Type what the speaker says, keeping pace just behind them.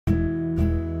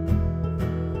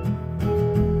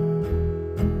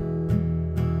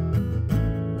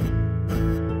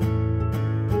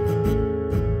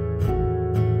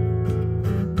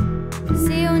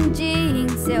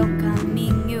seu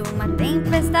caminho uma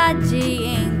tempestade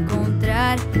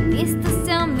encontrar. Vista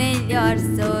seu melhor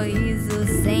sorriso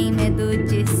sem medo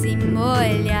de se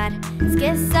molhar.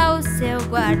 Esqueça o seu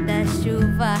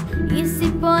guarda-chuva e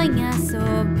se ponha a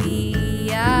assobiar.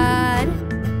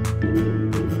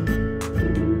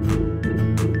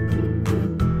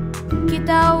 Que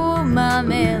tal uma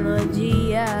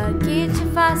melodia que te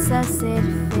faça ser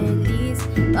feliz?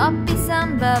 Pop,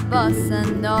 samba, bossa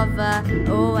nova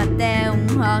ou até um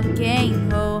rock and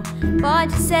roll.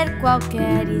 Pode ser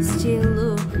qualquer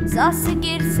estilo, só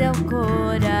seguir seu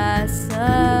coração.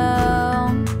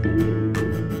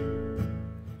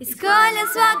 Escolha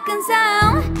sua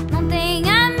canção, não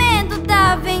tenha medo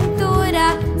da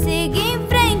aventura. Siga em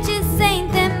frente sem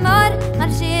temor,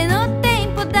 marche no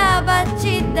tempo da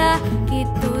batida, que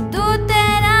tudo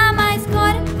terá mais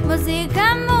cor.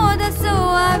 Música muda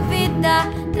sua vida,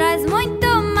 traz muito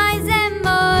mais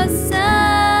emoção.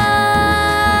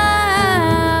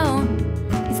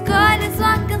 Escolha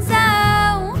sua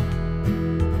canção.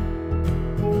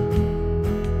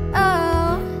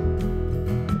 Oh.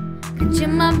 Cante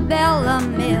uma bela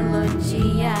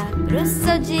melodia pro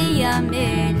seu dia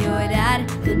melhorar.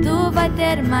 Tudo vai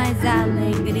ter mais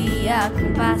alegria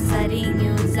com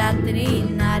passarinhos a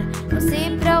trinar. Não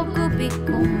se preocupe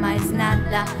com mais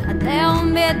nada, até o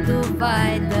medo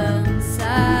vai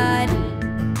dançar.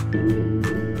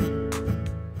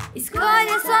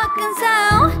 Escolha sua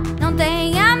canção, não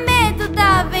tenha medo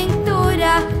da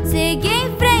aventura. Siga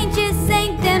em frente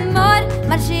sem temor,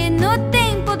 marche no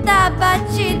tempo da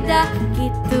batida, que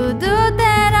tudo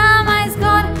terá mais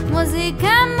cor.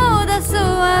 Música muda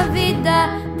sua vida,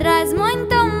 traz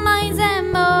muito mais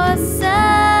emoção.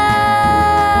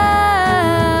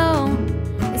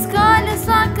 Escolha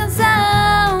sua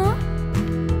canção.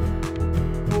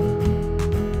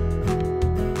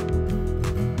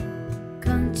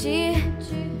 Cante,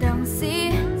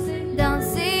 dance,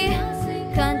 dance,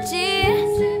 cante,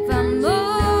 vamos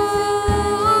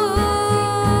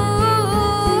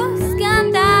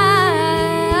cantar.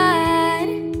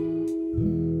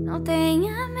 Não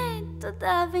tenha medo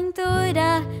da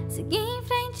aventura, siga em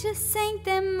frente sem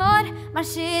temor,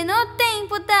 marche no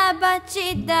tempo da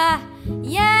batida.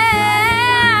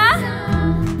 Yeah!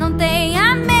 Não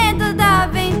tenha medo da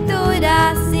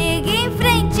aventura, siga em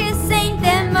frente sem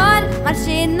temor,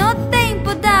 marche no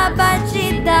tempo da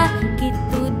batida, que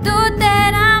tudo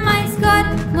terá mais cor.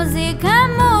 Música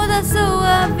muda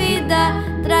sua vida,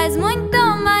 traz muito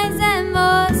mais emoção.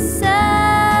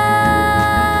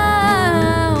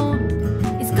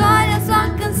 Escolha sua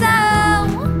canção.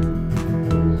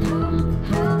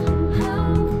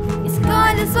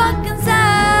 Escolha sua canção.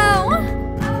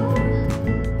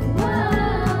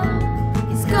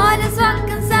 Escolha sua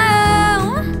canção.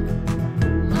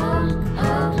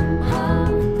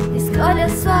 Escolha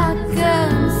sua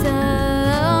canção.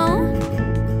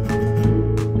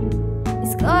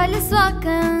 Escolha sua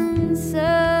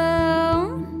canção.